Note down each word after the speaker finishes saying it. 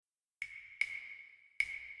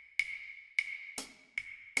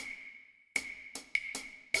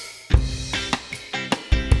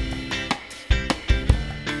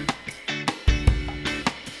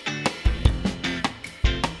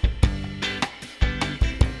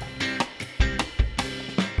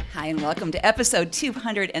Hi, and welcome to episode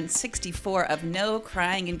 264 of No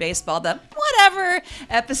Crying in Baseball, the whatever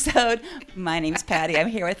episode. My name's Patty. I'm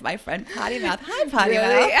here with my friend Potty Mouth. Hi, Potty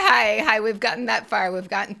Really? Mouth. Hi. We've gotten that far. We've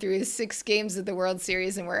gotten through 6 games of the World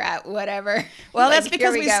Series, and we're at whatever. Well, that's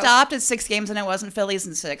because we stopped at 6 games, and it wasn't Phillies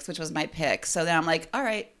in 6, which was my pick. So then I'm like, all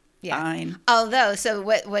right. Yeah. Fine. Although, so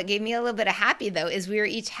what gave me a little bit of happy, though, is we were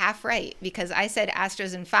each half right, because I said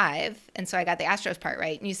Astros in 5, and so I got the Astros part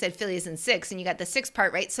right, and you said Phillies in 6, and you got the 6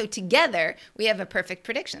 part right. So together, we have a perfect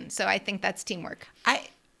prediction. So I think that's teamwork.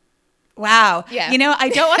 Wow. Yeah. You know, I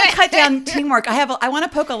don't want to cut down teamwork. I want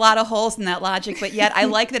to poke a lot of holes in that logic, but yet I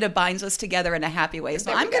like that it binds us together in a happy way.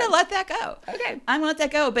 So I'm going to let that go. Okay. I'm going to let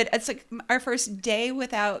that go. But it's like our first day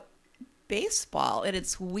without baseball, and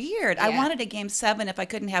it's weird. Yeah. I wanted a game 7 if I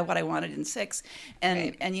couldn't have what I wanted in 6, and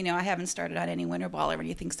Right. and you know, I haven't started on any winter ball or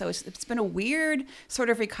anything, so it's been a weird sort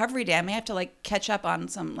of recovery day. I may have to like catch up on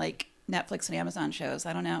some like Netflix and Amazon shows.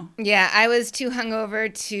 I don't know. Yeah, I was too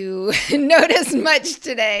hungover to notice much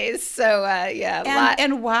today. So, yeah.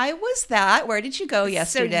 And why was that? Where did you go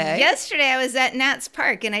yesterday? So yesterday I was at Nats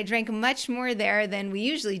Park, and I drank much more there than we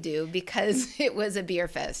usually do because it was a beer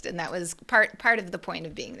fest, and that was part of the point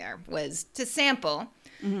of being there was to sample.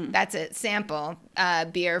 Mm-hmm. That's it. Sample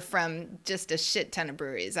beer from just a shit ton of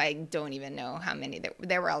breweries. I don't even know how many.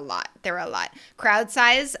 There were a lot. Crowd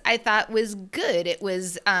size, I thought, was good. It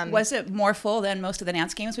was. Was it more full than most of the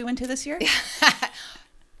Nats games we went to this year?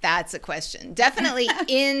 That's a question. Definitely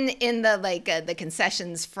in the the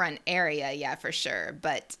concessions front area, yeah, for sure.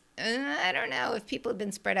 But I don't know if people have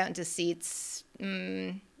been spread out into seats.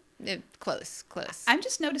 Close. I'm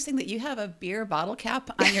just noticing that you have a beer bottle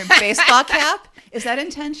cap on your baseball cap. Is that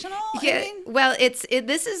intentional? Yeah. I mean? Well,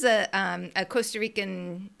 this is a Costa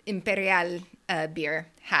Rican Imperial beer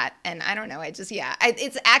hat, and I don't know.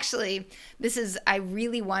 It's actually I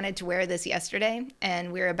really wanted to wear this yesterday,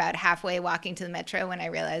 and we were about halfway walking to the metro when I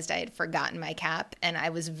realized I had forgotten my cap, and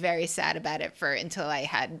I was very sad about it until I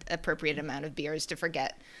had appropriate amount of beers to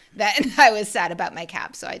forget that I was sad about my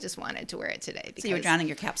cap. So I just wanted to wear it today. Because, so you were drowning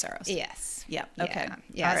your cap sorrows. Yes. Yeah. Okay.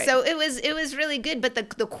 Yeah. Right. So it was really good, but the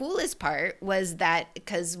coolest part was that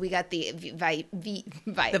because we got the VIP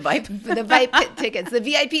tickets, the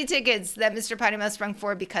VIP tickets that Mr. Potty Mouth sprung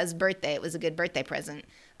for because it was a good birthday present.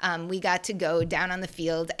 We got to go down on the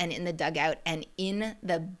field and in the dugout and in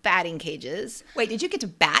the batting cages. Wait, did you get to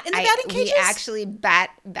bat in the batting cages? We actually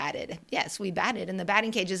batted. Yes, we batted in the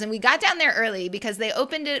batting cages, and we got down there early because they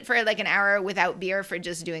opened it for like an hour without beer for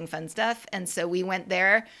just doing fun stuff, and so we went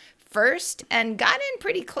there first and got in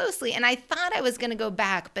pretty closely, and I thought I was going to go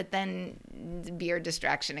back, but then beer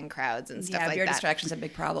distraction and crowds and stuff like that. Yeah, beer distraction's a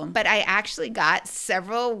big problem. But I actually got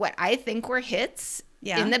several what I think were hits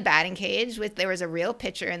in the batting cage. There was a real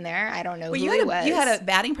pitcher in there. I don't know who he was. You had a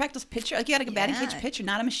batting practice pitcher? Like you had a batting cage pitcher,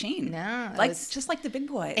 not a machine. No. Just like the big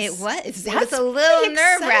boys. It was. That's it was a little exciting.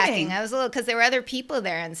 nerve-wracking. I was a little, because there were other people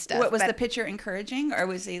there and stuff. What, was the pitcher encouraging, or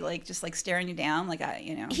was he just staring you down?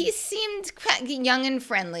 He seemed young and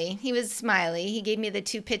friendly. He was smiley. He gave me the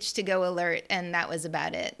 2-pitch to go alert, and that was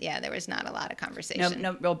about it. Yeah, there was not a lot of conversation.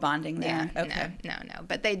 No real bonding there. Yeah, okay. No.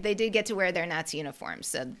 But they did get to wear their Nats uniforms,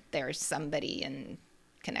 so there was somebody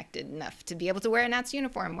connected enough to be able to wear a Nats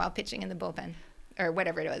uniform while pitching in the bullpen or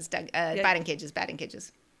whatever it was. Batting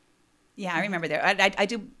cages. Yeah, I remember there. I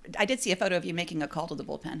did see a photo of you making a call to the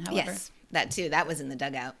bullpen. However, yes, that too. That was in the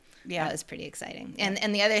dugout. Yeah, that was pretty exciting.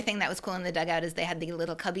 And the other thing that was cool in the dugout is they had the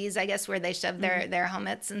little cubbies, I guess, where they shoved their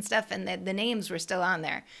helmets and stuff, and the names were still on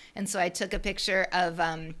there. And so I took a picture of.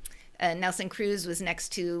 Nelson Cruz was next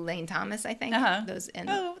to Lane Thomas, I think.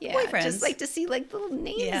 Boyfriends. Just like to see the little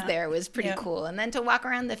names there was pretty cool. And then to walk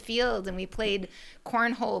around the field, and we played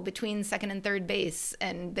cornhole between second and third base,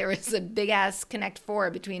 and there was a big ass Connect Four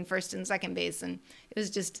between first and second base, and it was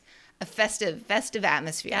just a festive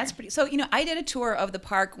atmosphere. That's pretty. So I did a tour of the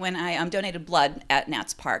park when I donated blood at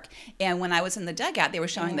Nats Park, and when I was in the dugout, they were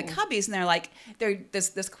showing the cubbies, and they're like,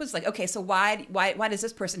 this quiz like, okay, so why does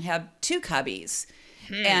this person have 2 cubbies?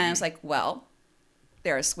 And I was like, well,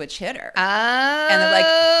 they're a switch hitter. Oh. And they're like,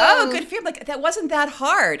 oh, good for you. Like, that wasn't that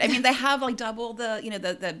hard. I mean, they have double the,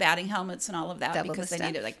 the batting helmets and all of that because they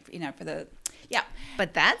need it for the, yeah.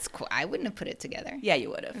 But that's cool. I wouldn't have put it together. Yeah, you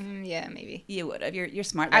would have. Yeah, maybe. You would have. You're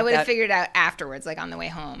smart. I would have figured it out afterwards, on the way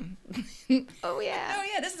home. Oh,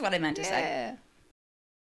 yeah, this is what I meant to say.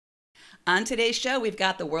 On today's show, we've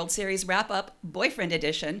got the World Series wrap-up, Boyfriend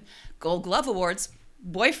Edition, Gold Glove Awards,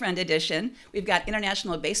 Boyfriend Edition. We've got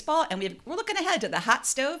international baseball, and we're looking ahead to the hot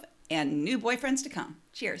stove and new boyfriends to come.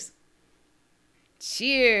 Cheers.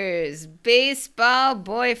 Cheers, baseball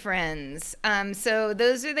boyfriends. So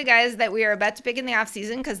those are the guys that we are about to pick in the off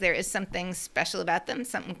season because there is something special about them,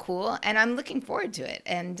 something cool, and I'm looking forward to it.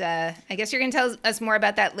 And I guess you're going to tell us more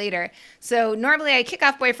about that later. So normally I kick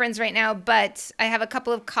off boyfriends right now, but I have a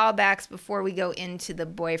couple of callbacks before we go into the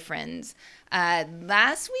boyfriends.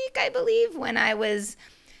 Last week, I believe, when I was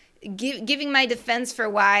giving my defense for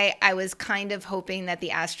why I was kind of hoping that the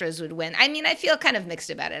Astros would win. I mean, I feel kind of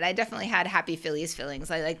mixed about it. I definitely had happy Phillies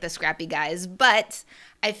feelings. I like the scrappy guys, but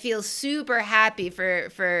I feel super happy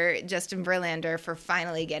for Justin Verlander for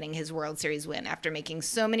finally getting his World Series win after making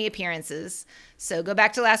so many appearances. So go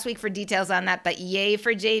back to last week for details on that, but yay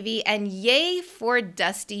for JV and yay for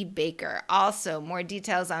Dusty Baker. Also, more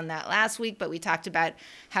details on that last week, but we talked about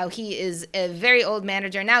how he is a very old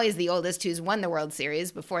manager. Now he's the oldest who's won the World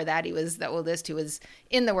Series. Before that, he was the oldest who was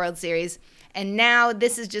in the World Series. And now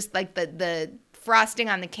this is just like the frosting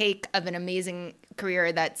on the cake of an amazing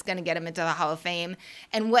career that's going to get him into the Hall of Fame.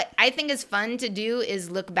 And what I think is fun to do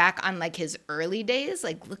is look back on like his early days,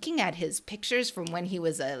 like looking at his pictures from when he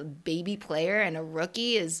was a baby player and a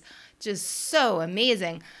rookie is just so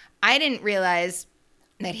amazing. I didn't realize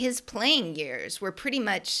that his playing years were pretty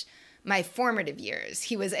much my formative years.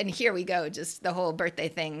 He was, and here we go, just the whole birthday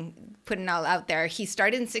thing, putting all out there. He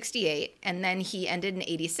started in 68 and then he ended in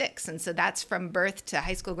 86. And so that's from birth to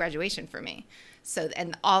high school graduation for me. So,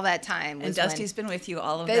 and all that time was and Dusty's been with you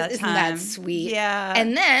all of that time. Isn't that sweet? Yeah.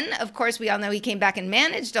 And then, of course, we all know he came back and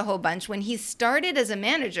managed a whole bunch. When he started as a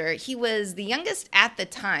manager, he was the youngest at the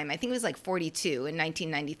time. I think it was like 42 in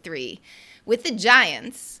 1993 with the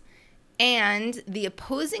Giants. And the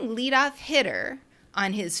opposing leadoff hitter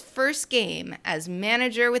on his first game as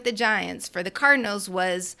manager with the Giants for the Cardinals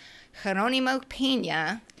was Jeronimo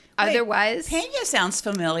Pena. Otherwise, Pena sounds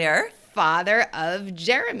familiar. Father of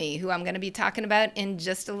Jeremy, who I'm going to be talking about in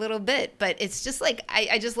just a little bit. But it's just like,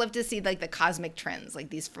 I just love to see like the cosmic trends, like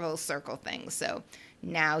these full circle things. So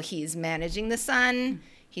now he's managing the son.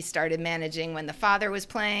 He started managing when the father was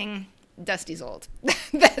playing. Dusty's old.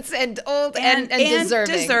 That's old and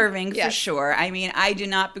deserving. Deserving, yes. For sure. I mean, I do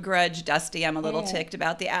not begrudge Dusty. I'm a little ticked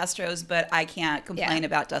about the Astros, but I can't complain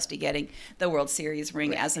about Dusty getting the World Series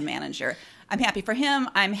ring as a manager. I'm happy for him.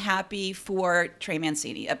 I'm happy for Trey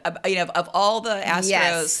Mancini. Of all the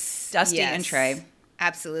Astros, Dusty and Trey.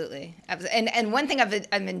 Absolutely. And one thing I've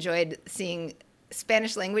enjoyed seeing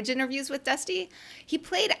Spanish language interviews with Dusty. He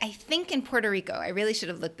played, I think, in Puerto Rico. I really should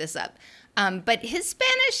have looked this up. But his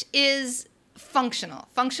Spanish is functional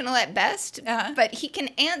at best. But he can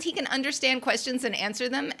understand questions and answer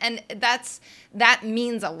them, and that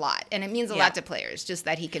means a lot, and it means a lot to players. Just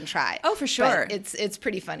that he can try. Oh, for sure. But it's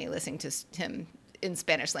pretty funny listening to him in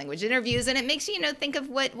Spanish language interviews, and it makes you think of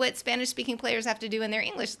what Spanish speaking players have to do in their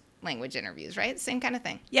English language interviews, right? Same kind of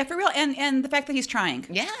thing. Yeah, for real. And the fact that he's trying.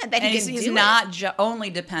 Yeah, that he's not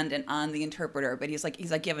only dependent on the interpreter, but he's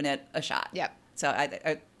like giving it a shot. Yep. So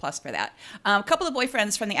I plus for that. A couple of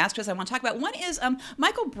boyfriends from the Astros I want to talk about. One is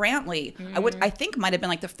Michael Brantley. I think might have been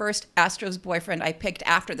like the first Astros boyfriend I picked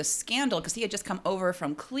after the scandal because he had just come over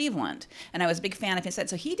from Cleveland, and I was a big fan of his.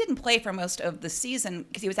 So he didn't play for most of the season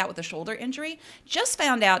because he was out with a shoulder injury. Just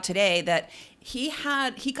found out today that he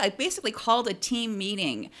basically called a team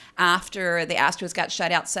meeting after the Astros got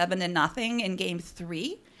shut out 7-0 in Game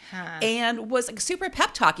 3. And was like super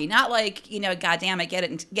pep talky, not like, God damn it, get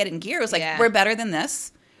it in gear. It was like, we're better than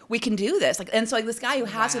this. We can do this. And so this guy who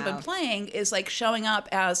hasn't been playing is like showing up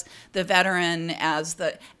as the veteran, as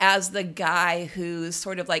the guy who's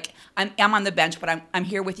sort of like, I'm on the bench, but I'm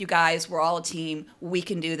here with you guys. We're all a team. We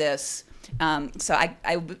can do this. So I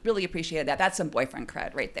really appreciated that. That's some boyfriend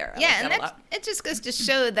cred right there. It just goes to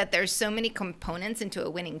show that there's so many components into a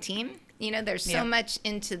winning team. There's so much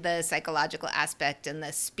into the psychological aspect and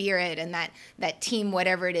the spirit and that team,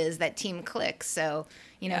 whatever it is, that team clicks. So,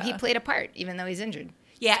 he played a part even though he's injured.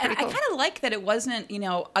 Yeah, and cool. I kind of like that it wasn't,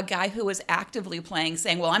 a guy who was actively playing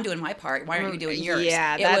saying, well, I'm doing my part. Why aren't you doing yours?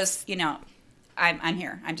 Yeah, it was, I'm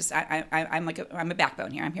here. I'm a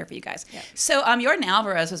backbone here. I'm here for you guys. Yep. So Yordan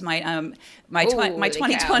Alvarez was my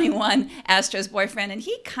 2021 Astros boyfriend, and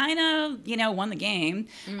he kind of won the game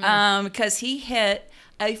because he hit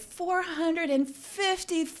a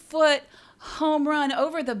 450-foot home run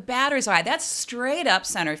over the batter's eye. That's straight up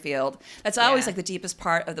center field. That's always like the deepest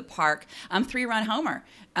part of the park. 3-run homer,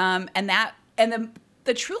 and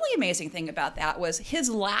the truly amazing thing about that was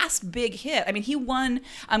his last big hit. I mean, he won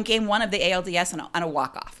Game 1 of the ALDS on a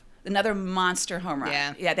walk-off. Another monster home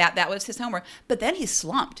run. Yeah. That was his homer. But then he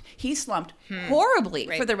slumped. He slumped horribly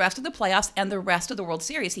for the rest of the playoffs and the rest of the World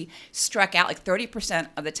Series. He struck out like 30%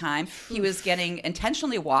 of the time. He was getting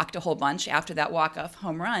intentionally walked a whole bunch after that walk-off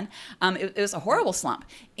home run. It was a horrible slump.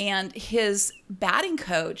 And his batting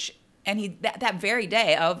coach, and he that very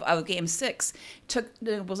day of Game 6,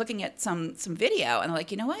 was looking at some video, and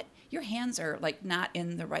like, you know what? Your hands are like not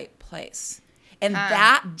in the right place. And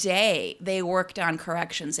that day, they worked on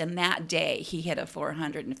corrections. And that day, he hit a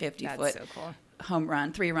 450-foot home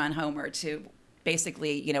run, 3-run homer to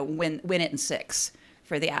basically, win it in 6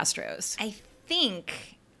 for the Astros. I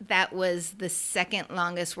think that was the second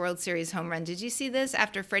longest World Series home run. Did you see this?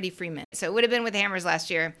 After Freddie Freeman. So it would have been with Hammers last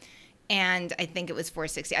year. And I think it was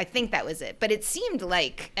 460. I think that was it. But it seemed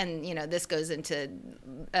like, and, this goes into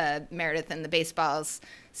Meredith and the baseballs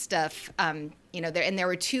stuff, there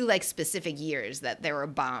were 2, like, specific years that there were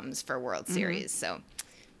bombs for World Series. So,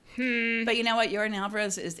 But you know what? Yordan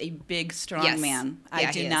Alvarez is a big, strong man. Yeah,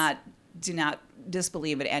 I do not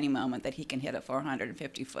disbelieve at any moment that he can hit a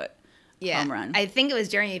 450-foot home run. I think it was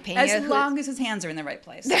Jeremy Pena. As long as his hands are in the right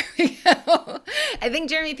place. There we go. I think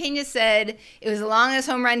Jeremy Pena said it was the longest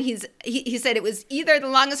home run he said it was either the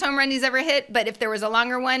longest home run he's ever hit, but if there was a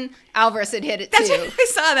longer one, Alvarez had hit it too. I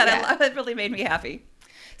saw that. Yeah. It really made me happy.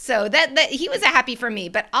 So that he was a happy for me,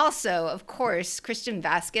 but also, of course, Christian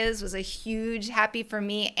Vasquez was a huge happy for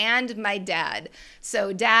me and my dad.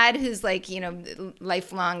 So dad, who's like,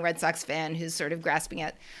 lifelong Red Sox fan, who's sort of grasping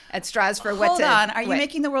at straws for what to... Hold on. Are you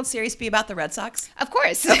making the World Series be about the Red Sox? Of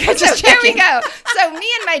course. Okay, so here we go. So me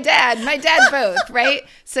and my dad both, right?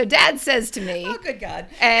 So dad says to me... Oh, good God.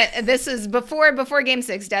 And this is before Game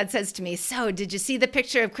 6, dad says to me, so did you see the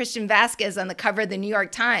picture of Christian Vasquez on the cover of the New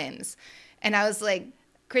York Times? And I was like...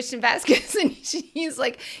 Christian Vasquez, and he's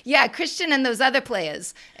like, yeah, Christian and those other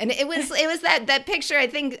players, and it was that picture. I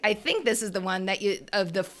think this is the one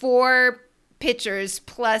of the 4 pitchers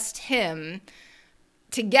plus him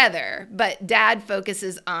together, but dad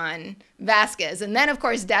focuses on Vasquez. And then, of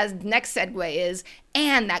course, dad's next segue is,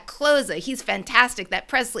 and that closer, he's fantastic, that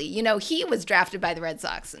Presley. He was drafted by the Red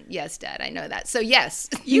Sox. And yes, Dad, I know that. So, yes,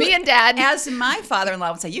 me and Dad. As my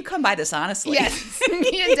father-in-law would say, you come by this honestly. Yes,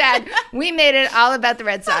 me and Dad, we made it all about the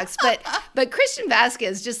Red Sox. But Christian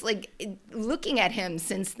Vasquez, just like looking at him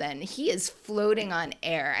since then, he is floating on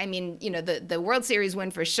air. I mean, the World Series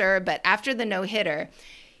win for sure, but after the no-hitter,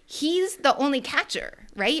 he's the only catcher,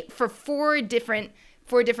 right, for 4 different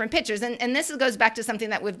pitchers. And this goes back to something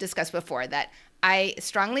that we've discussed before, that I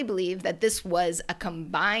strongly believe that this was a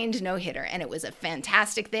combined no-hitter, and it was a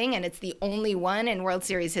fantastic thing, and it's the only one in World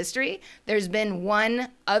Series history. There's been one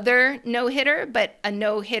other no-hitter, but a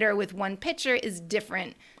no-hitter with 1 pitcher is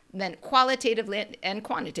different than qualitatively and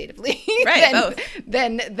quantitatively right,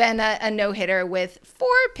 than a no-hitter with 4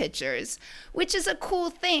 pitchers, which is a cool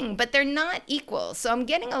thing, but they're not equal. So I'm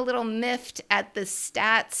getting a little miffed at the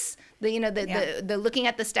stats, the looking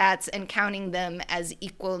at the stats and counting them as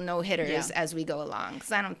equal no-hitters as we go along,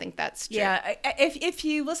 because I don't think that's true. Yeah, if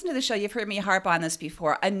you listen to the show, you've heard me harp on this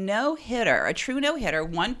before. A no-hitter, a true no-hitter,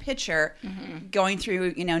 1 pitcher going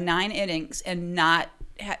through 9 innings and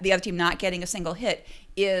the other team not getting a single hit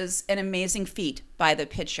is an amazing feat by the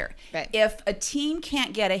pitcher. Right. If a team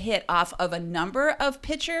can't get a hit off of a number of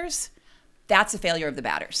pitchers, that's a failure of the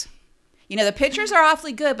batters. The pitchers are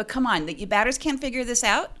awfully good, but come on, the batters can't figure this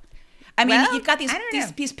out. I mean, you've got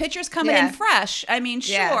these pitchers coming in fresh. I mean,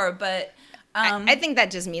 sure, but... I think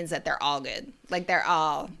that just means that they're all good. Like, they're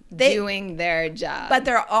all doing their job. But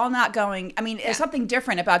they're all not going... I mean, there's something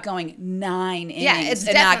different about going 9 innings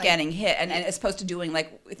and not getting hit, and as opposed to doing,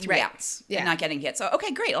 like, 3 outs and not getting hit. So,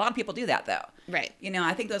 okay, great. A lot of people do that, though. Right.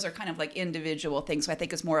 I think those are kind of like individual things. So I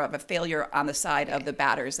think it's more of a failure on the side of the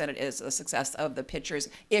batters than it is a success of the pitchers,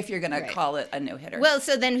 if you're going to call it a no-hitter. Well,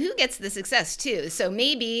 so then who gets the success, too? So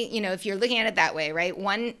maybe, if you're looking at it that way, right?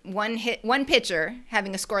 One pitcher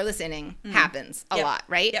having a scoreless inning happens a lot,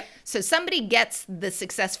 right? Yep. So somebody gets the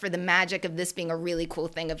success for the magic of this being a really cool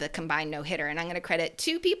thing of the combined no-hitter. And I'm going to credit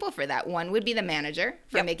 2 people for that. One would be the manager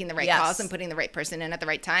for making the right calls and putting the right person in at the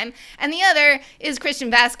right time. And the other is Christian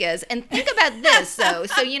Vasquez. And think about this, though.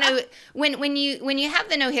 So, when you have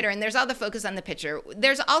the no-hitter and there's all the focus on the pitcher,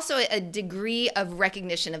 there's also a degree of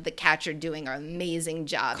recognition of the catcher doing an amazing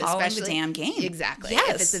job. Calling especially the damn game. Exactly.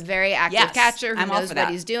 Yes. If it's a very active catcher who I'm all knows for what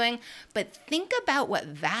that. he's doing. But think about what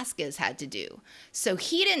Vasquez had to do. So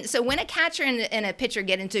when a catcher and a pitcher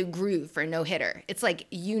get into a groove for a no-hitter, it's like,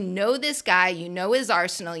 this guy, his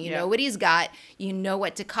arsenal, know what he's got,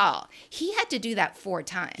 what to call. He had to do that 4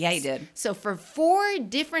 times. Yeah, he did. So for 4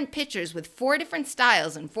 different pitchers with 4 different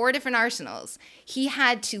styles and 4 different arsenals, he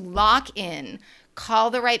had to lock in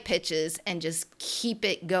call the right pitches, and just keep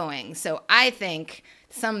it going. So I think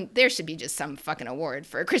there should be just some fucking award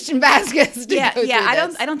for Christian Vasquez to go through this.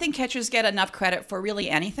 I don't think catchers get enough credit for really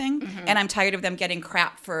anything, and I'm tired of them getting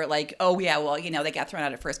crap for like, oh yeah, well, you know, they got thrown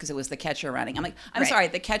out at first because it was the catcher running. I'm like, I'm sorry,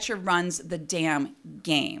 the catcher runs the damn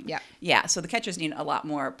game. Yeah. So the catchers need a lot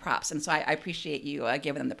more props, and so I appreciate you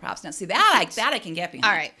giving them the props. Now, see that I can get behind.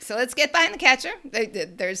 All right, so let's get behind the catcher.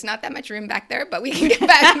 There's not that much room back there, but we can get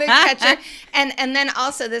back the catcher. And then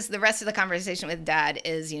also the rest of the conversation with Dad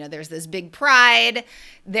is, you know, there's this big pride.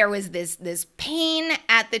 There was this pain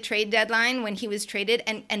at the trade deadline when he was traded,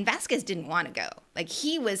 and Vasquez didn't want to go. Like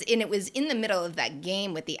it was in the middle of that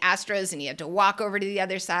game with the Astros, and he had to walk over to the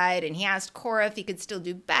other side, and he asked Cora if he could still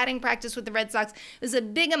do batting practice with the Red Sox. It was a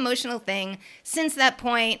big emotional thing. Since that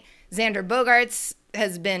point, Xander Bogaerts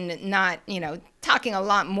has been not, you know, talking a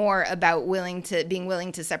lot more about being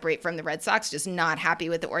willing to separate from the Red Sox, just not happy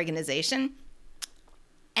with the organization.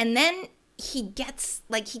 And then he gets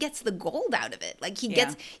the gold out of it. Like he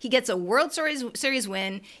gets a World Series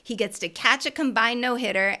win. He gets to catch a combined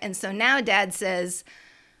no-hitter. And so now Dad says,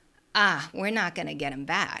 we're not going to get him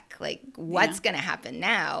back. Like, what's going to happen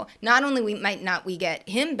now? Not only might not get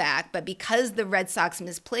him back, but because the Red Sox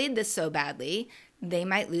misplayed this so badly, they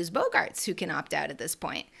might lose Bogaerts, who can opt out at this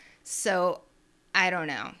point. So I don't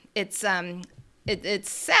know. It's sad.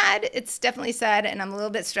 It's definitely sad, and I'm a little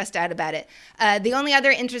bit stressed out about it. The only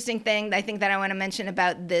other interesting thing I think that I want to mention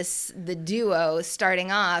about the duo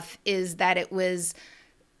starting off is that it was,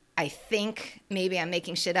 I think, maybe I'm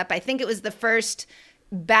making shit up, I think it was the first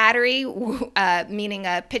battery, meaning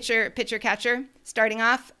a pitcher-catcher starting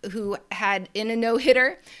off, who had in a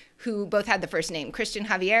no-hitter, who both had the first name, Christian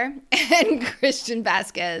Javier and Christian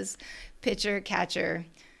Vasquez, pitcher-catcher,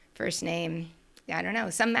 first name. I don't know,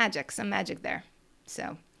 some magic there.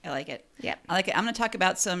 So I like it. Yeah, I like it. I'm going to talk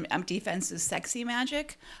about some defensive sexy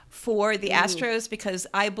magic for the Astros, because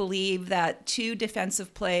I believe that 2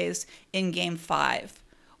 defensive plays in Game 5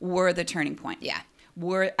 were the turning point. Yeah,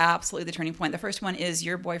 were absolutely the turning point. The first one is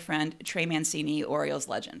your boyfriend, Trey Mancini, Orioles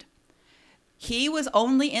legend. He was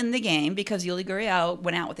only in the game because Yuli Gurriel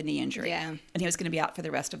went out with a knee injury. Yeah. And he was going to be out for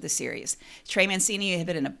the rest of the series. Trey Mancini had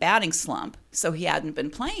been in a batting slump, so he hadn't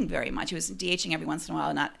been playing very much. He was DHing every once in a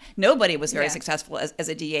while. Nobody was very successful as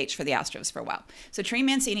a DH for the Astros for a while. So Trey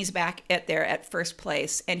Mancini's back at first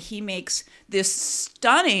place, and he makes this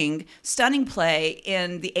stunning play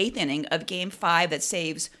in the 8th inning of Game 5 that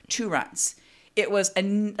saves 2 runs. It was a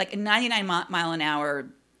 99 mile an hour,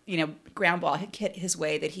 you know, ground ball hit his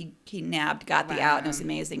way that he nabbed, got the out, and it was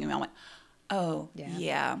amazing. And I went, oh,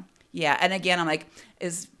 yeah. And again, I'm like,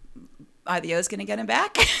 are the O's going to get him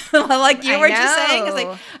back? Like you were just saying. It's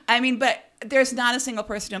like, I mean, but there's not a single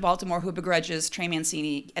person in Baltimore who begrudges Trey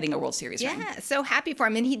Mancini getting a World Series ring. Yeah, so happy for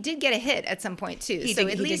him. And he did get a hit at some point, too.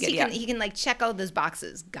 At least he can like check all those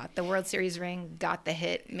boxes. Got the World Series ring, got the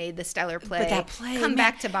hit, made the stellar play. But that play, come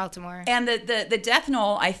back to Baltimore. And the death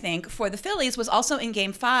knell, I think, for the Phillies was also in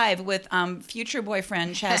Game 5 with future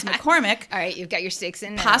boyfriend Chas McCormick. All right, you've got your stakes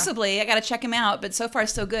in now. Possibly. I got to check him out, but so far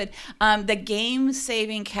so good. The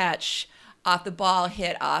game-saving catch off the ball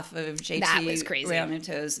hit off of JT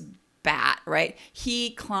Realmuto's bat, right? He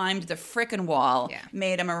climbed the frickin' wall,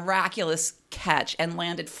 made a miraculous catch, and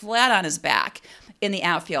landed flat on his back in the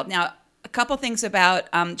outfield. Now, a couple things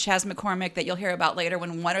about Chas McCormick that you'll hear about later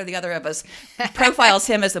when one or the other of us profiles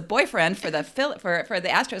him as a boyfriend for the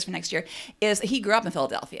Astros for next year is he grew up in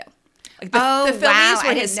Philadelphia. Like the Phillies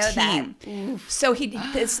were his team. So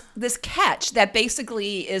this catch that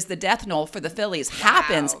basically is the death knell for the Phillies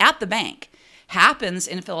happens at the bank, happens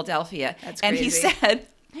in Philadelphia. That's crazy. And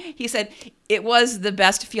he said it was the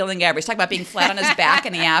best feeling ever. He's talking about being flat on his back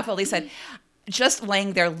in the outfield. He said, just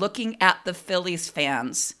laying there looking at the Phillies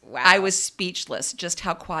fans, I was speechless just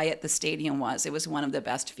how quiet the stadium was. It was one of the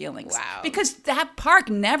best feelings. Wow. Because that park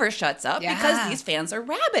never shuts up because these fans are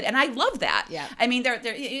rabid, and I love that. Yeah. I mean, they're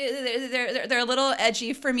a little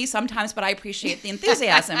edgy for me sometimes, but I appreciate the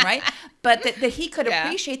enthusiasm, right? But that he could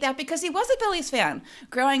appreciate that because he was a Phillies fan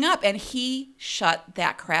growing up, and he shut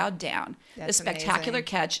that crowd down. That's the spectacular amazing.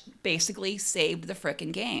 catch basically saved the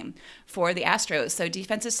frickin' game for the Astros. So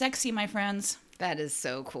defense is sexy, my friends. That is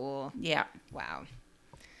so cool. Yeah. Wow.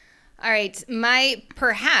 All right. My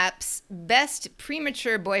perhaps best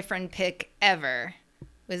premature boyfriend pick ever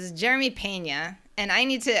was Jeremy Pena. And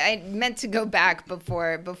I meant to go back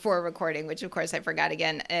before recording, which of course I forgot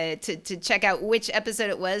again, to check out which episode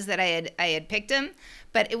it was that I had picked him.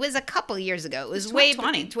 But it was a couple years ago. It was way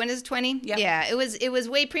 2020. 2020. Yep. Yeah. It was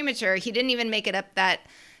way premature. He didn't even make it up that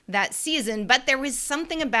that season, but there was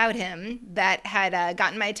something about him that had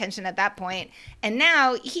gotten my attention at that point, and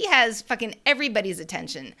now he has fucking everybody's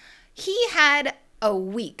attention. He had a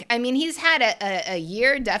week. I mean, he's had a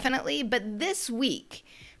year, definitely, but this week,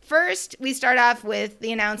 first, we start off with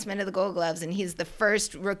the announcement of the Gold Gloves, and he's the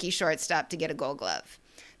first rookie shortstop to get a Gold Glove.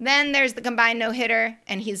 Then there's the combined no-hitter,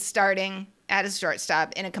 and he's starting at his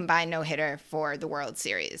shortstop in a combined no-hitter for the World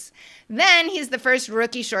Series. Then he's the first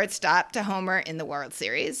rookie shortstop to homer in the World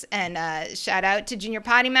Series. And shout out to Junior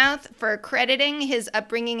Pottymouth for crediting his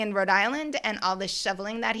upbringing in Rhode Island and all the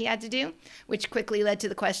shoveling that he had to do, which quickly led to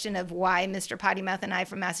the question of why Mr. Pottymouth and I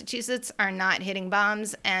from Massachusetts are not hitting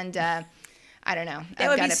bombs. And I don't know. That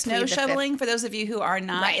would be snow shoveling for those of you who are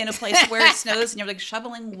not in a place where it snows and you're like,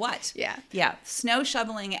 shoveling what? Yeah. Yeah. Snow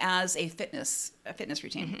shoveling as a fitness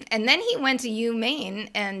routine. Mm-hmm. And then he went to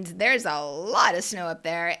UMaine, and there's a lot of snow up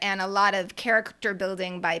there and a lot of character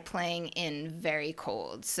building by playing in very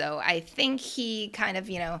cold. So I think he kind of,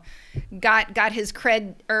 got his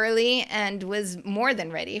cred early and was more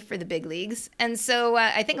than ready for the big leagues. And so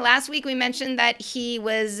I think last week we mentioned that he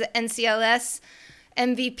was NCLS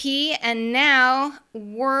MVP and now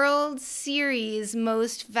World Series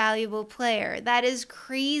most valuable player. That is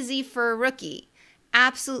crazy for a rookie.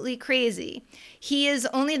 Absolutely crazy. He is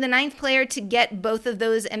only the 9th player to get both of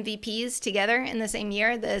those MVPs together in the same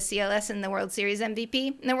year, the CLS and the World Series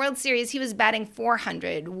MVP. In the World Series, he was batting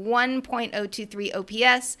 .400, 1.023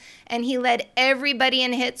 OPS, and he led everybody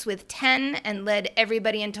in hits with 10 and led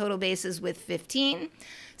everybody in total bases with 15.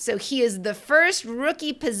 So he is the first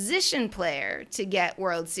rookie position player to get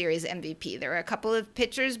World Series MVP. There are a couple of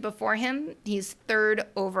pitchers before him. He's 3rd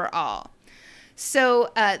overall. So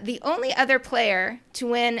the only other player to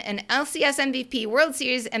win an LCS MVP, World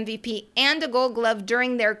Series MVP, and a Gold Glove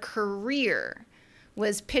during their career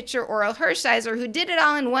was pitcher Orel Hershiser, who did it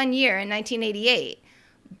all in 1 year in 1988.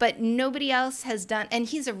 But nobody else has done, and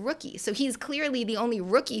he's a rookie, so he's clearly the only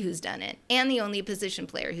rookie who's done it and the only position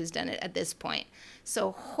player who's done it at this point.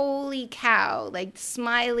 So holy cow, like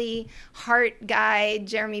smiley heart guy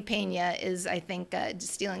Jeremy Pena is, I think, just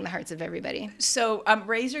stealing the hearts of everybody. So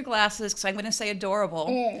raise your glasses because I'm going to say adorable.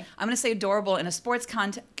 I'm going to say adorable in a sports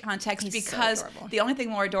context because so the only thing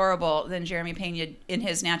more adorable than Jeremy Pena in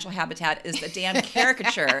his natural habitat is the damn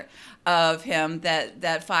caricature of him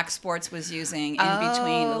that Fox Sports was using in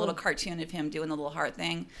between the little cartoon of him doing the little heart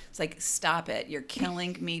thing. It's like, stop it. You're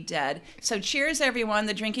killing me dead. So cheers, everyone.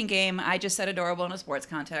 The drinking game. I just said adorable in a sports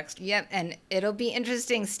context. Yep, and it'll be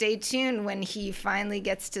interesting. Stay tuned when he finally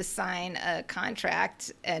gets to sign a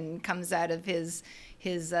contract and comes out of his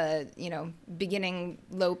beginning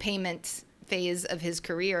low payment phase of his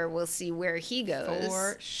career. We'll see where he goes.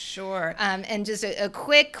 For sure. And just a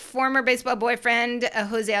quick former baseball boyfriend,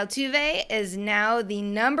 Jose Altuve, is now the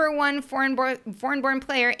 #1 foreign-born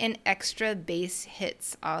player in extra base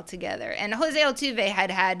hits altogether. And Jose Altuve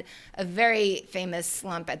had a very famous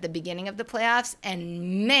slump at the beginning of the playoffs,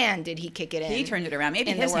 and man, did he kick it in. He turned it around.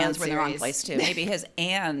 Maybe his hands were in the wrong place, too. Maybe his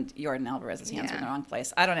and Jordan Alvarez's hands were in the wrong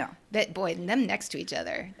place. I don't know. Them next to each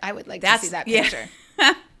other. I would like to see that picture.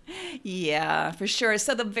 Yeah, for sure.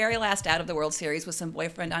 So the very last out of the World Series was some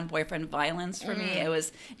boyfriend-on-boyfriend violence for me. It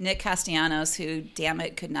was Nick Castellanos, who, damn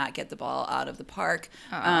it, could not get the ball out of the park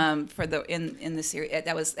for in the series.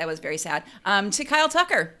 That was very sad. To Kyle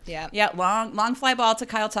Tucker. Yeah, long fly ball to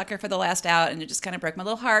Kyle Tucker for the last out, and it just kind of broke my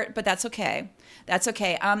little heart. But that's okay.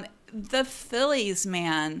 The Phillies,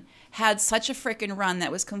 man, had such a freaking run that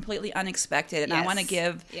was completely unexpected. And I want to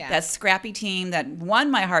give that scrappy team that won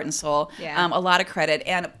my heart and soul a lot of credit.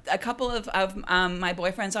 And a couple of my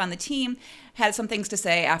boyfriends on the team had some things to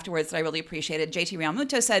say afterwards that I really appreciated. JT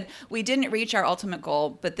Realmuto said, "We didn't reach our ultimate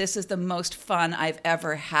goal, but this is the most fun I've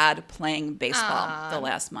ever had playing baseball the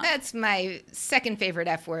last month." That's my second favorite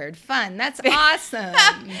F word. Fun. That's awesome.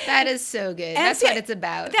 That is so good. That's what it's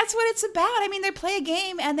about. That's what it's about. I mean, they play a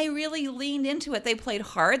game and they really leaned into it. They played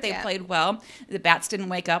hard. They played well. The bats didn't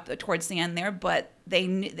wake up towards the end there, but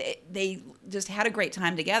they just had a great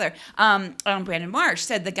time together. Brandon Marsh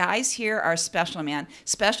said, "The guys here are special, man.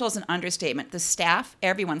 Special is an understatement. The staff,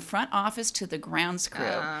 everyone, front office to the grounds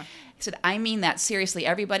crew." He said, "I mean that seriously.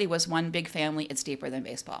 Everybody was one big family. It's deeper than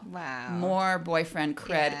baseball." Wow. More boyfriend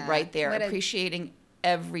cred right there. Appreciating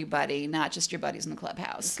everybody, not just your buddies in the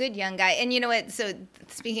clubhouse. Good young guy. And you know what? So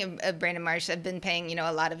speaking of Brandon Marsh, I've been paying,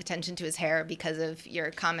 a lot of attention to his hair because of your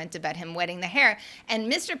comment about him wetting the hair.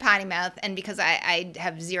 And Mr. Pottymouth, and because I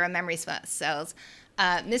have zero memory cells,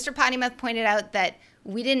 Mr. Pottymouth pointed out that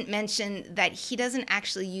we didn't mention that he doesn't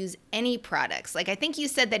actually use any products. Like, I think you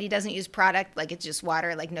said that he doesn't use product, like it's just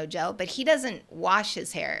water, like no gel, but he doesn't wash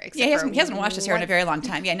his hair. Except Yeah, he hasn't washed his hair in a very long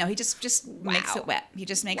time. Yeah, no, he just makes it wet. He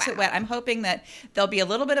just makes it wet. I'm hoping that there'll be a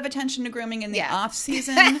little bit of attention to grooming in the off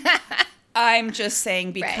season. I'm just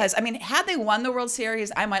saying because, I mean, had they won the World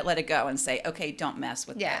Series, I might let it go and say, okay, don't mess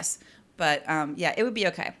with this. But it would be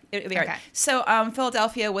okay. It would be all right. So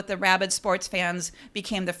Philadelphia, with the rabid sports fans,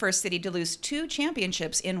 became the first city to lose 2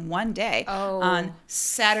 championships in one day on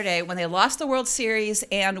Saturday when they lost the World Series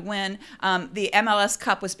and when the MLS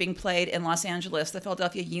Cup was being played in Los Angeles. The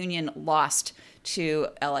Philadelphia Union lost to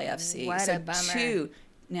LAFC. What a bummer. 2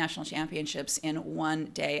 national championships in one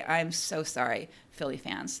day. I'm so sorry, Philly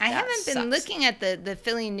fans. I haven't been looking at the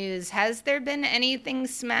Philly news. Has there been anything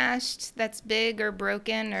smashed that's big or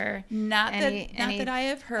broken or not that I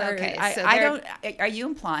have heard? Okay, so I don't. Are you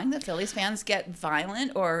implying that Phillies fans get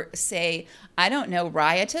violent or say, I don't know,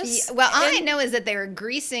 riotous? Well, all I know is that they were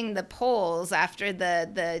greasing the poles after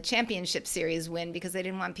the championship series win because they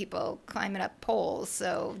didn't want people climbing up poles.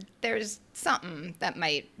 So there's something that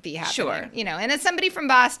might be happening. Sure. You know, and as somebody from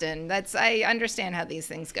Boston, I understand how these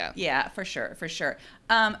things go. Yeah, for sure.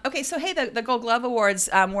 Okay, so hey, the Gold Glove Awards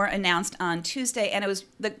were announced on Tuesday, and it was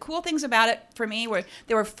the cool things about it for me were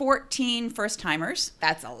there were 14 first-timers.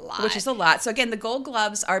 That's a lot. Which is a lot. So again, the Gold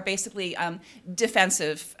Gloves are basically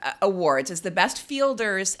defensive awards. It's the best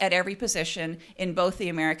fielders at every position in both the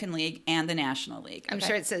American League and the National League. I'm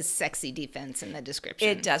sure it says sexy defense in the description.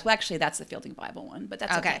 It does. Well, actually, that's the Fielding Bible one, but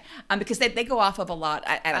that's okay. Because they go off of a lot.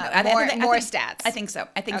 I don't know. More stats. I think so.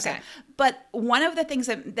 So. But one of the things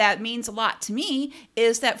that means a lot to me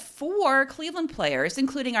is that 4 Cleveland players,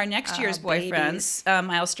 including our next year's boyfriends,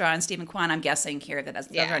 Miles Straw and Stephen Kwan, I'm guessing here that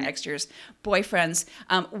those are our next year's boyfriends,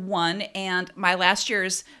 won. And my last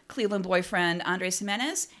year's Cleveland boyfriend, Andres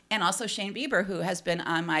Jimenez, and also Shane Bieber, who has been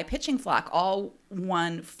on my pitching flock, all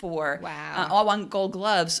won Gold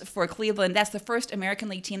Gloves for Cleveland. That's the first American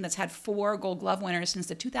League team that's had 4 Gold Glove winners since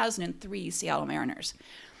the 2003 Seattle Mariners.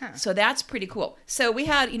 So that's pretty cool. So we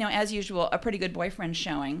had, as usual, a pretty good boyfriend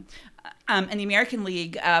showing. In the American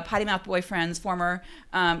League, potty mouth boyfriends, former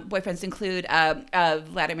boyfriends include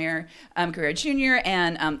Vladimir Guerrero Jr.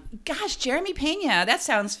 and, Jeremy Pena. That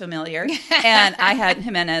sounds familiar. And I had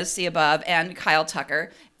Jimenez, see above, and Kyle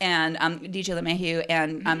Tucker, and DJ LeMahieu,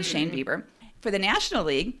 and Shane Bieber. For the National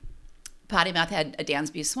League, potty mouth had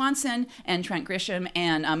Dansby Swanson and Trent Grisham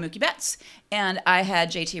and Mookie Betts. And I had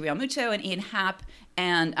JT Realmuto and Ian Happ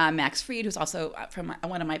and Max Fried, who's also from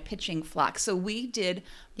one of my pitching flocks. So we did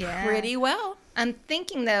pretty well. I'm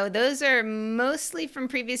thinking, though, those are mostly from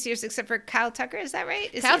previous years, except for Kyle Tucker. Is that right?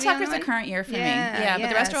 Kyle Tucker's a current year for me. Yeah, but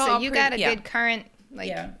the rest are all so you got a good current,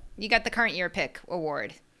 you got the current year pick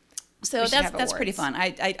award. So that's pretty fun.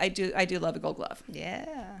 I do love a Gold Glove.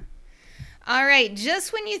 Yeah. All right,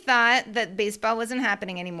 just when you thought that baseball wasn't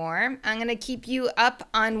happening anymore, I'm going to keep you up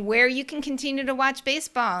on where you can continue to watch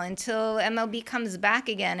baseball until MLB comes back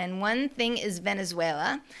again. And one thing is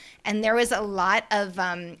Venezuela. And there was a lot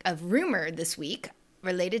of rumor this week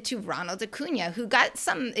related to Ronald Acuna, who got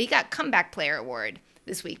comeback player award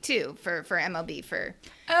this week too for MLB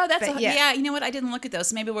you know what, I didn't look at those,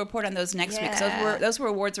 so maybe we'll report on those next week. So those were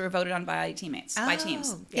awards that were voted on by teams.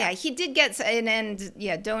 He did get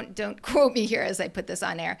don't quote me here as I put this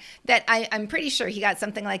on air, that I'm pretty sure he got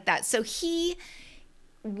something like that. So he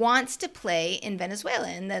wants to play in Venezuela,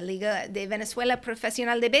 in the Liga de Venezuela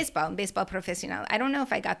Profesional de Baseball, Baseball Profesional. I don't know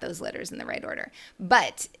if I got those letters in the right order,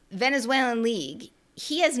 but Venezuelan League,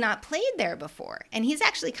 he has not played there before, and he's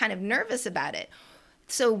actually kind of nervous about it.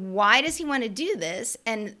 So why does he want to do this?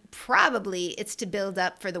 And probably it's to build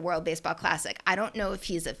up for the World Baseball Classic. I don't know if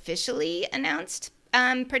he's officially announced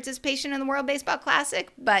participation in the World Baseball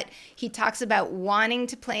Classic, but he talks about wanting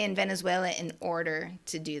to play in Venezuela in order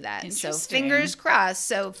to do that. So fingers crossed.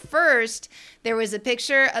 So first, there was a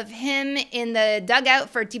picture of him in the dugout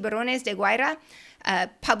for Tiburones de Guaira,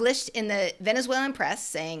 published in the Venezuelan press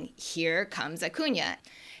saying, "Here comes Acuna."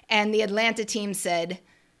 And the Atlanta team said,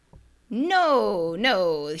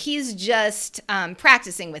 No, he's just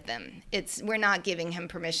practicing with them. We're not giving him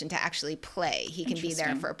permission to actually play. He can be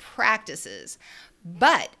there for practices.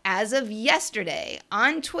 But as of yesterday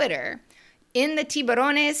on Twitter, in the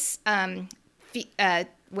Tiburones,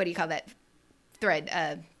 what do you call that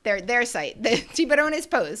thread? Their site, the Tiburones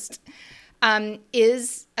Post,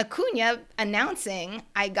 is Acuna announcing,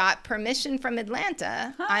 "I got permission from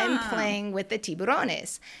Atlanta. I'm playing with the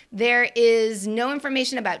Tiburones." There is no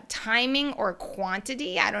information about timing or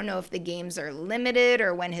quantity. I don't know if the games are limited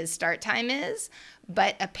or when his start time is,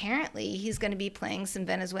 But apparently he's going to be playing some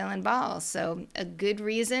Venezuelan ball. So a good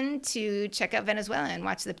reason to check out Venezuela and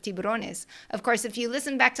watch the Tiburones. Of course, if you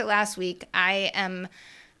listen back to last week, I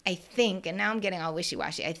think, and now I'm getting all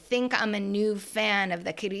wishy-washy, I think I'm a new fan of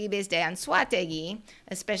the Caribes de Anzoátegui,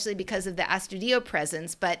 especially because of the Astudillo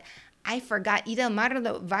presence. But I forgot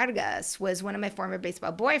Idelmardo Vargas was one of my former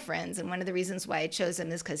baseball boyfriends, and one of the reasons why I chose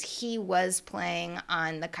him is because he was playing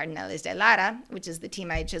on the Cardenales de Lara, which is the team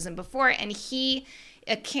I had chosen before, and he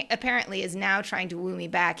apparently is now trying to woo me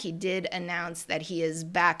back. He did announce that he is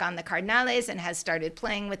back on the Cardenales and has started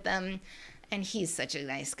playing with them, and he's such a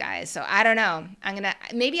nice guy. So I don't know.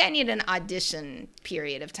 Maybe I need an audition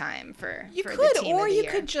period of time for the team of the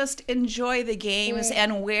year. Could just enjoy the games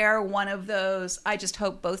and wear one of those. I just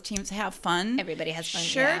hope both teams have fun. Everybody has fun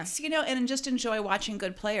shirts, and just enjoy watching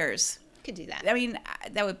good players. Could do that. I mean,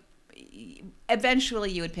 that would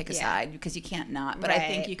eventually you would pick a side because you can't not. But I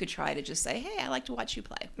think you could try to just say, "Hey, I like to watch you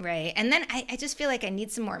play." Right, and then I just feel like I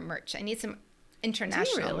need some more merch. I need some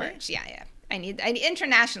international merch. Yeah. I need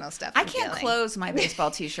international stuff. I can't close my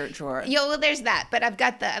baseball T-shirt drawer. Well, there's that. But I've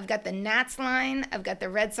got the Nats line, I've got the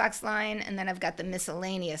Red Sox line, and then I've got the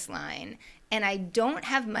miscellaneous line. And I don't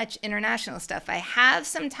have much international stuff. I have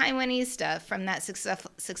some Taiwanese stuff from that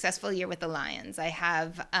successful year with the Lions. I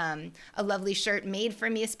have a lovely shirt made for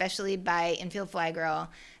me, especially by Infield Fly Girl,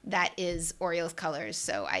 that is Orioles colors.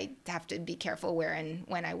 So I have to be careful where and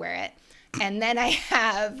when I wear it. And then I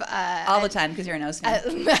have all the time because you're an O's fan.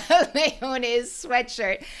 Leones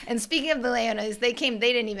sweatshirt. And speaking of the Leones, they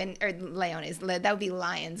didn't even, or Leones, that would be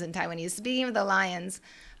Lions in Taiwanese. Speaking of the Lions,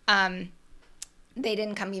 they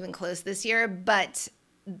didn't come even close this year, but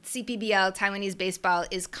CPBL, Taiwanese baseball,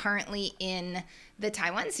 is currently in the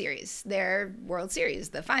Taiwan series, their World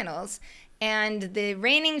Series, the finals. And the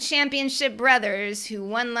reigning championship brothers, who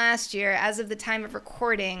won last year, as of the time of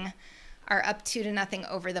recording, are up 2-0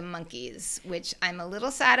 over the Monkeys, which I'm a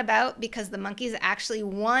little sad about because the Monkeys actually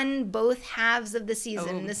won both halves of the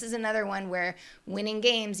season. And this is another one where winning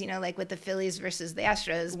games, like with the Phillies versus the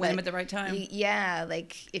Astros. Win them at the right time.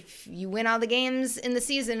 Like if you win all the games in the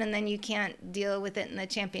season and then you can't deal with it in the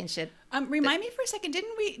championship. Remind me for a second,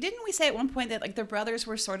 didn't we say at one point that like the brothers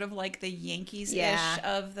were sort of like the Yankees-ish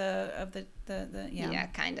of the Yeah,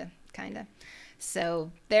 kind of.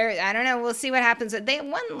 So I don't know. We'll see what happens. They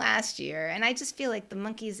won last year, and I just feel like the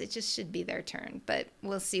Monkeys, it just should be their turn. But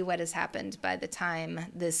we'll see what has happened by the time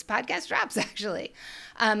this podcast drops, actually.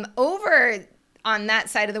 Over on that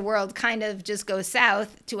side of the world, kind of just go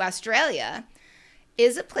south to Australia,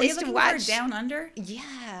 is a place to watch. Down Under?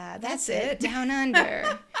 Yeah, that's it. Down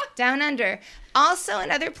Under. Down Under. Also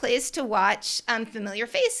another place to watch familiar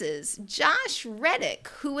faces. Josh Reddick,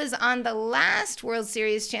 who was on the last World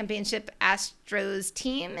Series championship Astros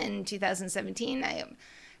team in 2017,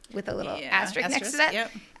 with a little asterisk next to that.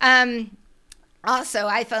 Yep. Also,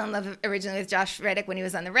 I fell in love originally with Josh Reddick when he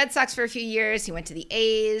was on the Red Sox for a few years. He went to the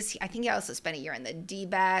A's. I think he also spent a year in the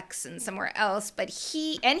D-backs and somewhere else. But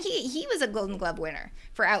he was a Golden Glove winner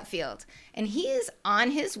for outfield. And he is on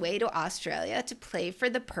his way to Australia to play for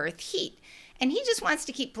the Perth Heat. And he just wants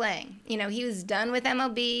to keep playing. He was done with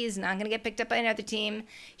MLB. He's not going to get picked up by another team.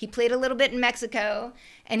 He played a little bit in Mexico.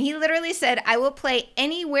 And he literally said, I will play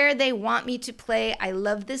anywhere they want me to play. I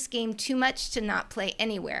love this game too much to not play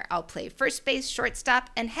anywhere. I'll play first base,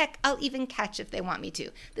 shortstop, and heck, I'll even catch if they want me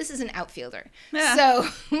to. This is an outfielder. Yeah. So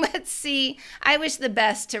let's see. I wish the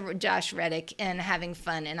best to Josh Reddick in having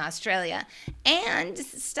fun in Australia. And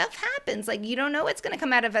stuff happens. Like, you don't know what's going to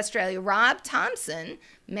come out of Australia. Rob Thompson,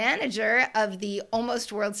 manager of the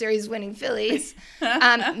almost World Series winning Phillies,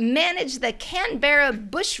 managed the Canberra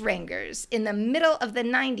Bushrangers in the middle of the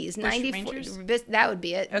 90s. That would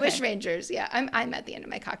be it. Okay. Bushrangers. Yeah, I'm at the end of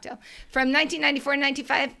my cocktail. From 1994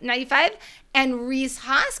 to 95. And Rhys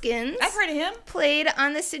Hoskins, I've heard of him, played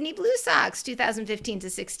on the Sydney Blue Sox 2015 to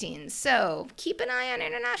 16. So keep an eye on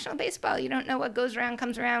international baseball. You don't know what goes around,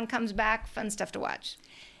 comes back. Fun stuff to watch.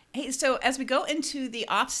 Hey, so as we go into the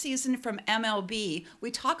off season from MLB,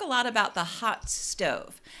 we talk a lot about the hot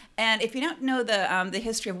stove. And if you don't know the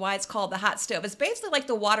history of why it's called the hot stove, it's basically like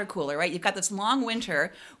the water cooler, right? You've got this long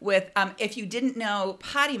winter with, if you didn't know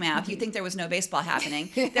potty mouth, you'd think there was no baseball happening.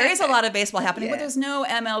 There is a lot of baseball happening, but there's no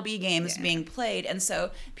MLB games being played. And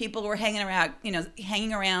so people were hanging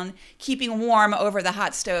around, keeping warm over the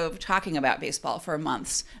hot stove, talking about baseball for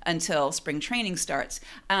months until spring training starts.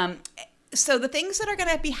 So the things that are going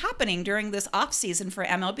to be happening during this off season for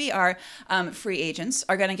MLB are free agents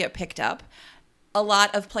are going to get picked up. a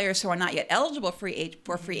lot of players who are not yet eligible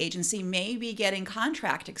for free agency may be getting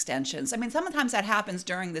contract extensions. I mean, sometimes that happens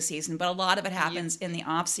during the season, but a lot of it happens in the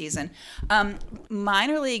off season.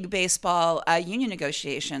 Minor league baseball union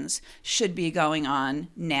negotiations should be going on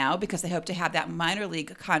now because they hope to have that minor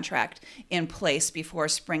league contract in place before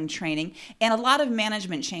spring training. And a lot of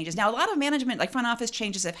management changes. Now, a lot of management, like front office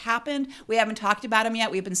changes, have happened. We haven't talked about them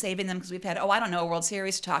yet. We've been saving them because we've had, a World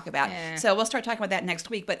Series to talk about. Yeah. So we'll start talking about that next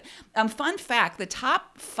week. But fun fact, the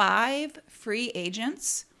top 5 free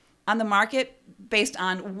agents on the market, based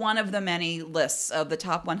on one of the many lists of the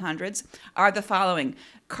top 100s, are the following: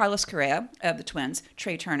 Carlos Correa of the Twins,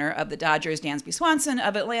 Trey Turner of the Dodgers, Dansby Swanson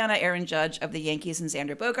of Atlanta, Aaron Judge of the Yankees, and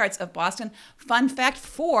Xander Bogaerts of Boston. Fun fact,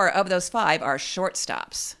 4 of those 5 are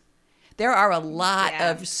shortstops. There are a lot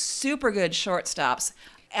of super good shortstops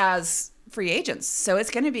as free agents. So it's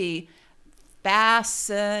going to be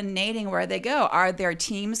fascinating where they go. Are their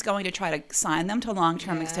teams going to try to sign them to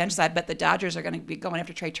long-term extensions? I bet the Dodgers are going to be going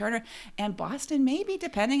after Trey Turner, and Boston maybe,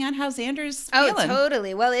 depending on how Xander's feeling. Oh,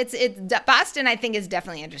 totally. Well, it's Boston, I think, is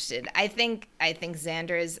definitely interested. I think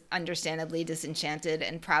Xander is understandably disenchanted,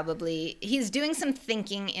 and probably he's doing some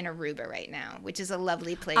thinking in Aruba right now, which is a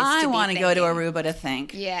lovely place to be I want to go to thinking. Aruba to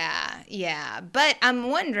think. Yeah. But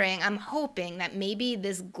I'm hoping that maybe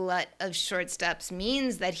this glut of shortstops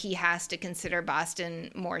means that he has to consider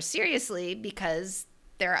Boston more seriously because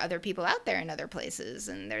there are other people out there in other places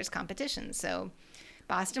and there's competition. So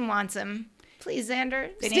Boston wants him. Please, Xander,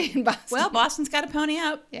 stay in Boston. Well, Boston's got to pony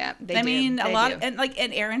up. Yeah, they I do. mean, They a lot, do.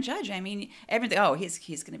 and Aaron Judge. I mean, everything. Oh, he's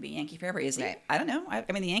going to be Yankee forever. Is he? Right. I don't know. I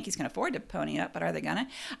mean, the Yankees can afford to pony up, but are they gonna?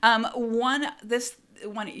 One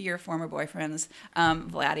of your former boyfriends,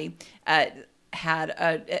 Vladdy, had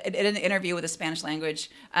an interview with a Spanish language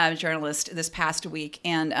journalist this past week,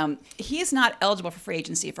 and he's not eligible for free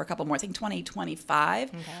agency for a couple more, I think 2025.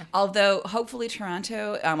 Okay. Although hopefully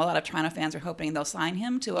Toronto, a lot of Toronto fans are hoping they'll sign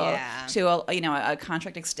him to a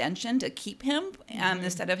contract extension to keep him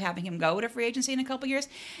instead of having him go to free agency in a couple years.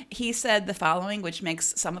 He said the following, which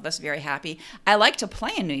makes some of us very happy: "I like to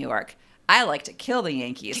play in New York. I like to kill the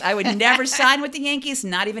Yankees. I would never sign with the Yankees,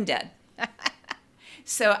 not even dead."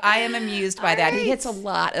 So I am amused by that. He hits a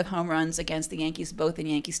lot of home runs against the Yankees, both in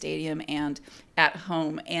Yankee Stadium and at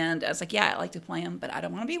home. And I was like, I like to play him, but I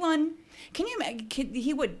don't want to be one. Can you imagine?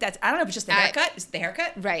 I don't know if it's just the haircut. Is it the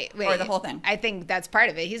haircut? Right. Or the whole thing? I think that's part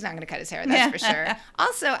of it. He's not going to cut his hair, that's for sure.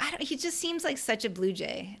 Also, he just seems like such a Blue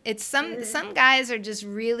Jay. It's some guys are just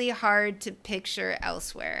really hard to picture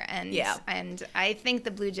elsewhere. And I think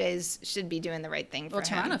the Blue Jays should be doing the right thing for him.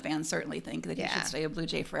 Toronto fans certainly think that he should stay a Blue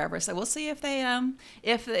Jay forever. So we'll see if they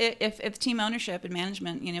if team ownership and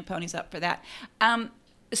management, ponies up for that.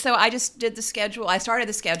 So I just did the schedule. I started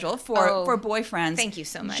the schedule for boyfriends. Thank you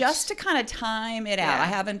so much. Just to kind of time it out. I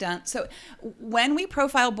haven't done so. When we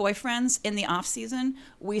profile boyfriends in the off season,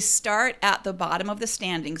 we start at the bottom of the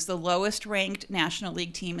standings, the lowest ranked National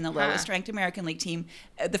League team and the lowest ranked American League team,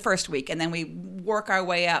 the first week, and then we work our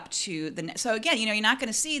way up to the. So again, you're not going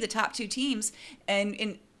to see the top 2 teams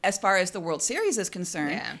in as far as the World Series is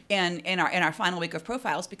concerned, and in our final week of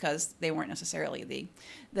profiles, because they weren't necessarily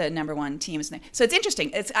the number 1 teams. So it's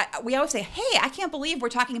interesting. We always say, "Hey, I can't believe we're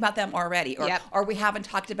talking about them already," or we haven't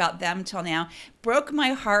talked about them till now. Broke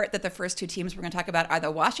my heart that the first 2 teams we're going to talk about are the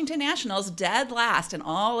Washington Nationals, dead last in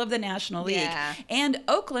all of the National League, and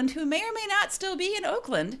Oakland, who may or may not still be in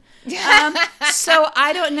Oakland. So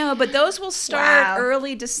I don't know, but those will start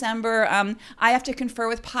early December. I have to confer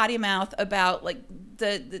with Potty Mouth about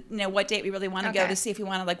the what date we really want to go to see if we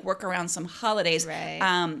want to work around some holidays.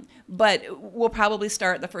 Right. But we'll probably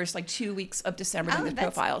start the first 2 weeks of December doing the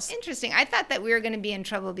profiles. Interesting. I thought that we were going to be in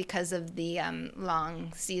trouble because of the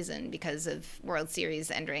long season, because of World Series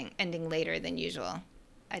ending later than usual.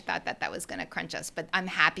 I thought that was going to crunch us, but I'm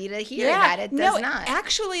happy to hear that it does not.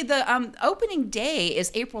 Actually, the opening day is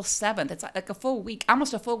April 7th. It's like a full week,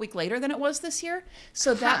 almost a full week later than it was this year.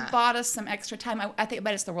 So that bought us some extra time. I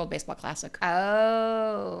bet it's the World Baseball Classic.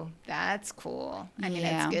 Oh, that's cool. I mean,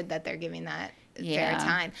 it's good that they're giving that fair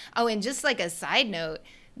time. Oh, and just like a side note,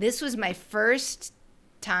 this was my first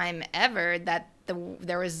time ever that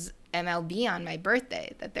there was MLB on my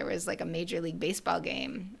birthday, that there was a Major League Baseball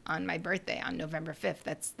game on my birthday on November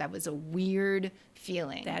 5th. That was a weird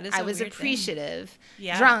feeling. I was appreciative,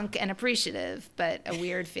 drunk and appreciative, but a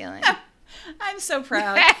weird feeling. I'm so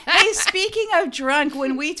proud. Hey, speaking of drunk,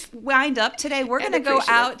 when we wind up today, we're going to go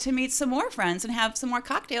out to meet some more friends and have some more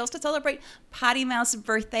cocktails to celebrate Potty Mouth's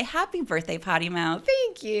birthday. Happy birthday, Potty Mouth.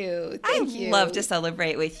 Thank you. Thank you. I love to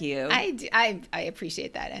celebrate with you. I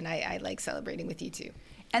appreciate that, and I like celebrating with you too.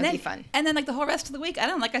 And It'll then be fun. And then like the whole rest of the week, I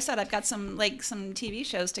don't know, like I said, I've got some TV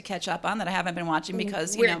shows to catch up on that I haven't been watching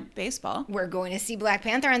because, baseball. We're going to see Black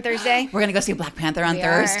Panther on Thursday. We're going to go see Black Panther on We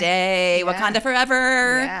are. Thursday. Yeah. Wakanda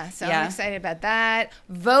forever. Yeah, so I'm excited about that.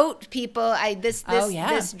 Vote, people.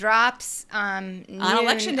 This drops on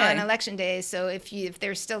Election Day. On Election Day. So if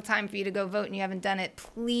there's still time for you to go vote and you haven't done it,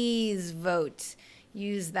 please vote.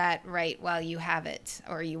 Use that right while you have it,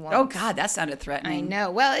 or you won't. Oh God, that sounded threatening. I know.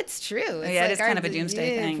 Well, it's true. It's it is kind of a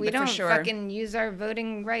doomsday thing. If we but don't for sure. fucking use our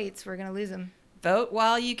voting rights, we're gonna lose them. Vote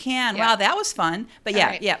while you can. Yeah. Wow, that was fun. But All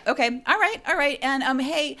right. okay, all right. And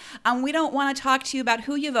hey, we don't want to talk to you about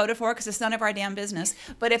who you voted for because it's none of our damn business.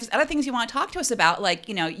 But if there's other things you want to talk to us about, like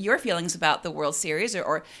your feelings about the World Series,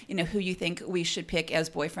 or who you think we should pick as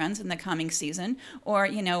boyfriends in the coming season, or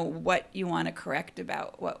what you want to correct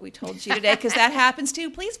about what we told you today, because that happens too.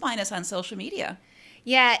 Please find us on social media.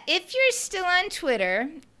 Yeah, if you're still on Twitter,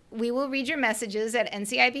 we will read your messages at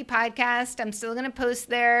NCIB Podcast. I'm still going to post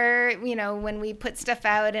there, when we put stuff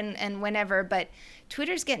out and whenever. But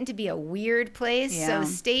Twitter's getting to be a weird place, so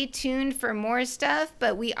stay tuned for more stuff.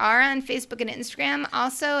 But we are on Facebook and Instagram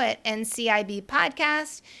also at NCIB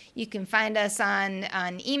Podcast. You can find us on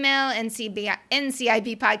email,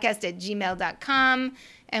 ncibpodcast@gmail.com.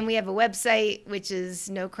 And we have a website, which is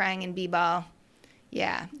nocryingandbball.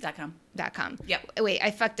 Yeah. .com. Yep. Wait,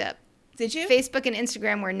 I fucked up. Did you? Facebook and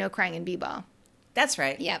Instagram were No Crying and B-Ball. That's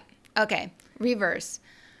right. Yep. Okay. Reverse.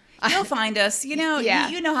 You'll find us. You know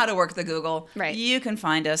how to work the Google. Right. You can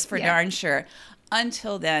find us for darn sure.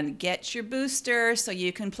 Until then, get your booster so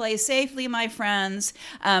you can play safely, my friends.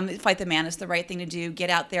 Fight the man is the right thing to do.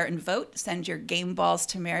 Get out there and vote. Send your game balls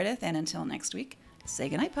to Meredith. And until next week, say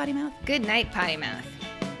goodnight, Potty Mouth. Good night, Potty Mouth.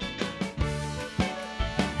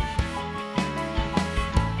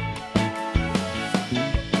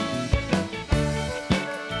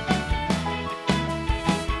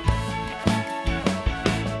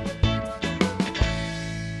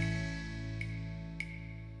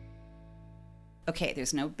 Okay,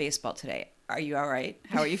 there's no baseball today. Are you all right?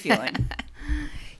 How are you feeling?